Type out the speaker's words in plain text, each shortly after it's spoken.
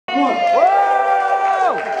on.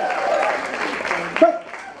 But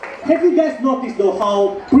have you guys noticed though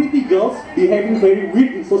how pretty girls behaving very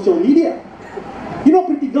weird in social media? You know,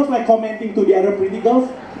 pretty girls like commenting to the other pretty girls,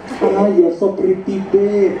 "Ah, you're so pretty,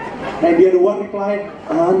 babe." And the other one replied,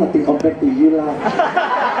 "Ah, nothing compared to you lah."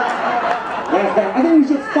 I think we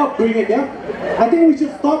should stop doing it, yeah? I think we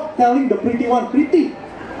should stop telling the pretty one pretty.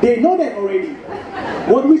 They know that already.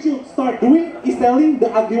 What we should start doing is telling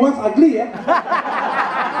the ugly ones ugly, yeah?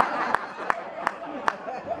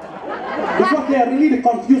 Because they are really the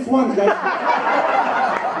confused ones, guys.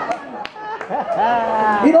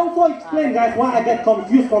 It also explains, guys, why I get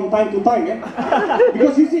confused from time to time, yeah?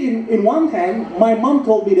 Because you see, in one hand, my mom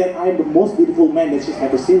told me that I am the most beautiful man that she's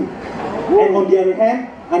ever seen. And on the other hand,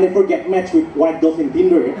 I never get matched with white girls in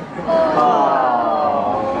Tinder, yeah?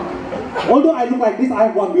 Although I look like this, I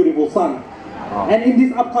have one beautiful son. And in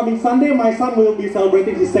this upcoming Sunday, my son will be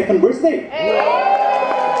celebrating his 2nd birthday.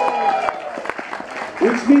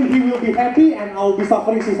 Which means he will be happy and I'll be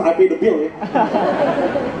suffering since I pay the bill. Eh?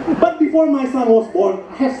 But before my son was born,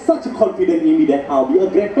 I have such a confidence in me that I'll be a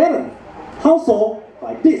great parent. How so?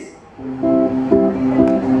 Like this.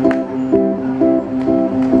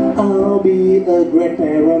 I'll be a great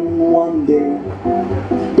parent one day,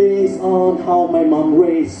 based on how my mom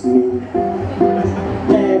raised me.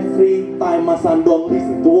 Every time my son don't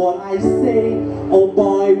listen to what I say, oh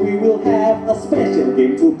boy, we will have a special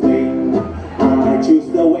game to play. I choose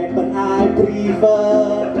the weapon I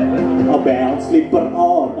prefer, a belt, slipper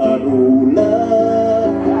or a ruler.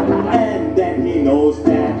 And then he knows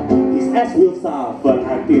that his ass will suffer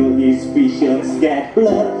until his visions get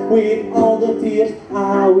blurred. With all the tears,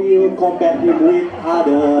 I will compare him with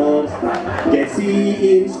others. Get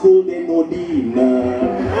C in school, then no dinner.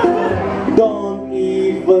 Don't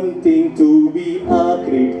even think to be a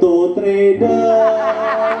crypto trader.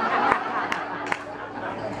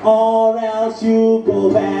 Or else you go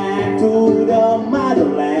back to the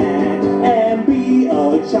motherland and be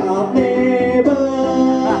a child labor.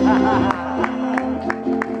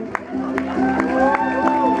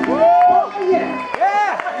 Oh yeah!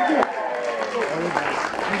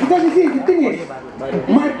 Because you see, the thing is,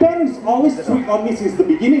 my parents always strict on me since the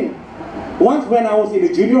beginning. Once when I was in the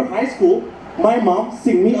junior high school, my mom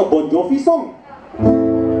sang me a Bon Jovi song.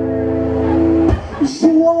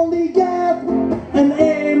 You only get an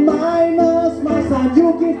A minus, my son,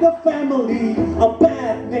 you give the family a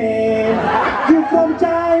bad name. You from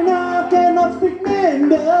China, cannot speak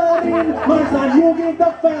Mandarin, my son, you give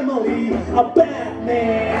the family a bad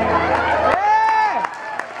name.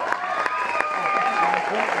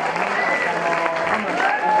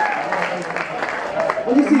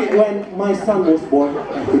 But you see, when my son was born,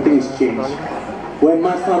 everything is changed. When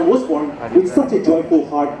my son was born, with such a joyful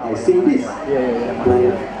heart, I sing this.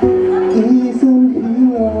 Isn't he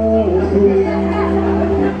lovely?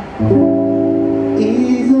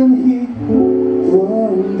 Isn't he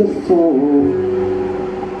wonderful?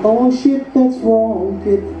 Oh shit, that's wrong,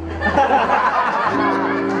 kid.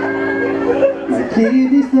 My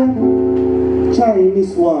kid is the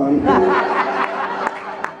Chinese one.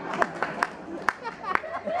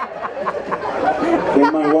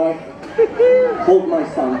 Then my wife hold my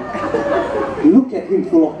son, look at him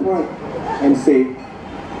full of pride, and say,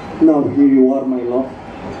 "Now here you are, my love.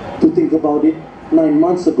 To think about it, 9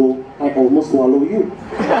 months ago, I almost swallowed you."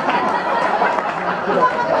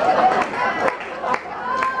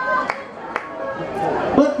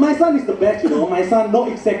 But my son is the best, you know. My son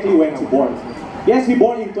knows exactly when to born. Yes, he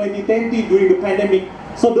born in 2020 during the pandemic,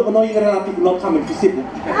 so the annoying relative will not come and visit him.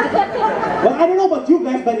 Well, I don't know about you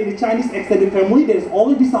guys, but in the Chinese extended family, there's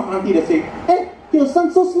always be some auntie that say, "Hey, your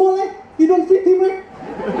son's so small, eh? You don't feed him, eh?"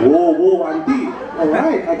 Whoa, whoa, auntie.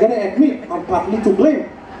 Alright, I gotta admit, I'm partly to blame.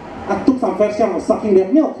 I took some fair share of sucking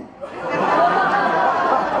that milk.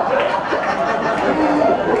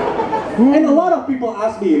 And a lot of people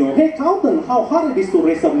ask me, you know, "Hey, Kauten, how hard it is to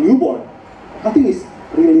raise a newborn?" I think it's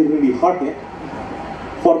really, really hard, yeah?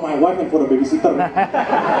 For my wife and for the babysitter.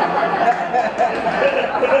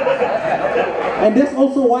 And that's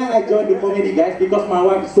also why I joined the comedy, guys, because my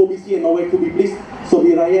wife is so busy and nowhere to be pleased. So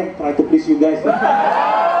here I am, try to please you guys.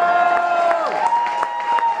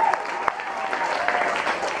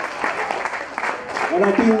 And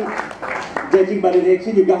I think, judging by the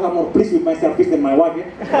reaction, you guys are more pleased with my service than my wife, yeah?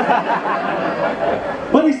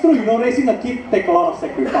 But it's true, you know, raising a kid takes a lot of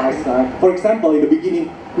sacrifice. For example, in the beginning,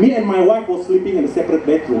 me and my wife was sleeping in a separate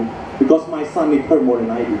bedroom because my son needs her more than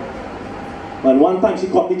I do. But one time she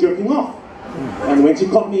caught me jerking off. And when she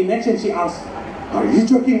caught me in action, she asked, "Are you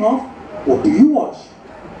jerking off? What do you watch?"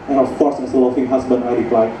 And of course, as a loving husband, I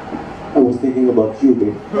replied, "I was thinking about you,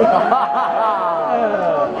 babe."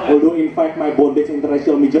 Although in fact my bondage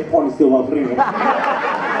international midget porn is still wavering.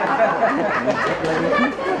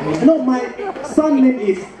 No, my son name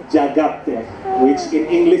is Jagat, which in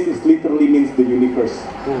English is literally means the universe.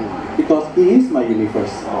 Because he is my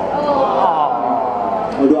universe.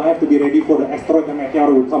 Although I have to be ready for the asteroid and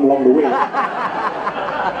meteor will come along the way.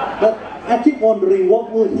 But I keep wondering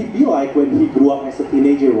what will he be like when he grew up as a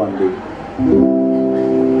teenager one day.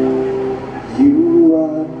 You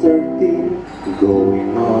are 13,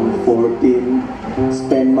 going on 14.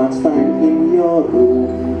 Spend much time in your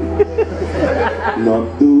room,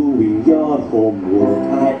 not doing your homework,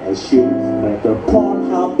 I assume. Rather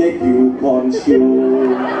Pornhub that you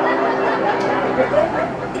consume.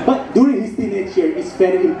 But during his teenage year, it's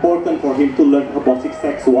very important for him to learn about his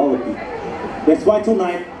sexuality. That's why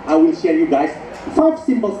tonight I will share you guys 5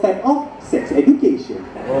 simple steps of sex education.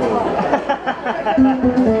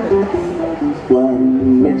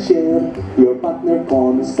 1. Make sure your partner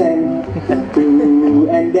consent. 2.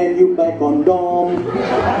 And then you buy condom.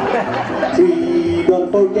 3.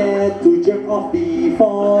 Don't forget to jerk off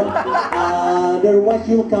before, otherwise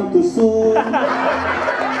you'll come too soon.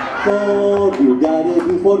 4. You gotta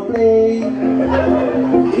do foreplay.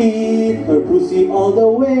 Eat her pussy all the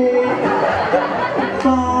way.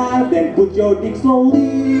 5. Then put your dick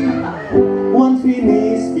slowly. Once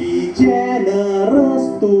finished, be generous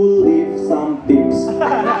to leave some tips.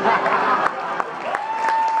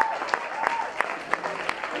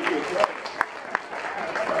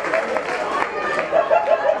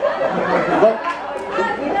 But,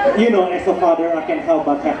 you know, as a father, I can't help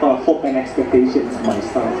but have a hope and expectations for my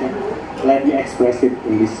son. So let me express it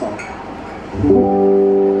in this song.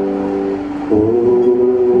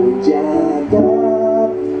 Oh,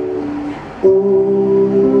 Jagat,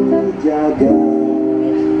 oh,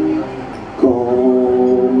 Jagat,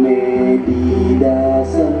 comedy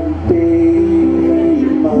doesn't pay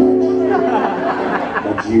much,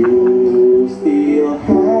 but you still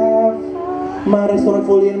have my restaurant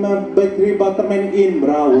fully and my bakery butterman in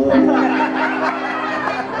Broward.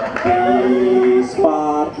 This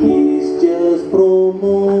part is just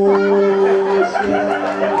promotion.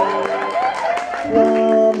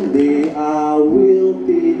 One day I will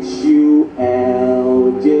teach you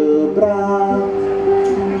algebra,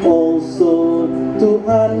 also to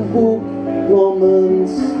unhook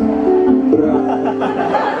woman's bra.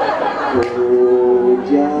 Oh,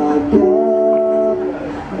 Jagat,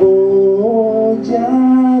 oh,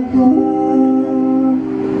 Jagat,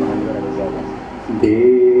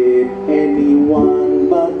 did anyone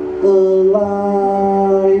but a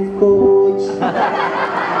life coach?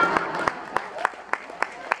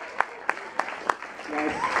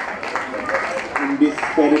 Guys, in this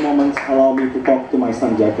very moment, allow me to talk to my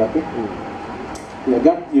son Jagat.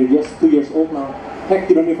 Jagat, you're just 2 years old now. Heck,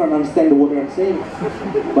 you don't even understand the word I'm saying.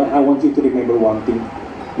 But I want you to remember one thing.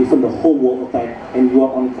 Even the whole world attack and you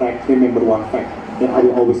are on crack, remember one fact, that I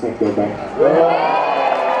will always have your back.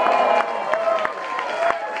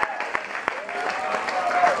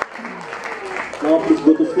 Now please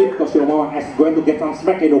go to sleep because your mama is going to get some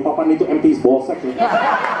smack and your papa need to empty his ballsack.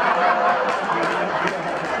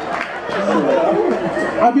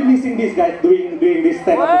 I've been missing these guys doing this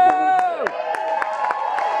stand-up.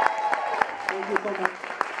 Thank you so much.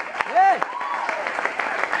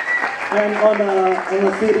 And on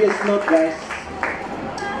a serious note, guys,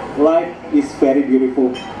 life is very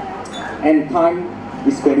beautiful and time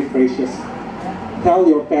is very precious. Tell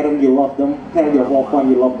your parents you love them, tell your loved one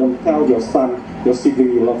you love them, tell your son, your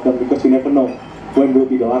sibling you love them, because you never know when will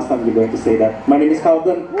be the last time you're going to say that. My name is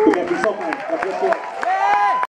Kauten. You guys be so kind. God bless you.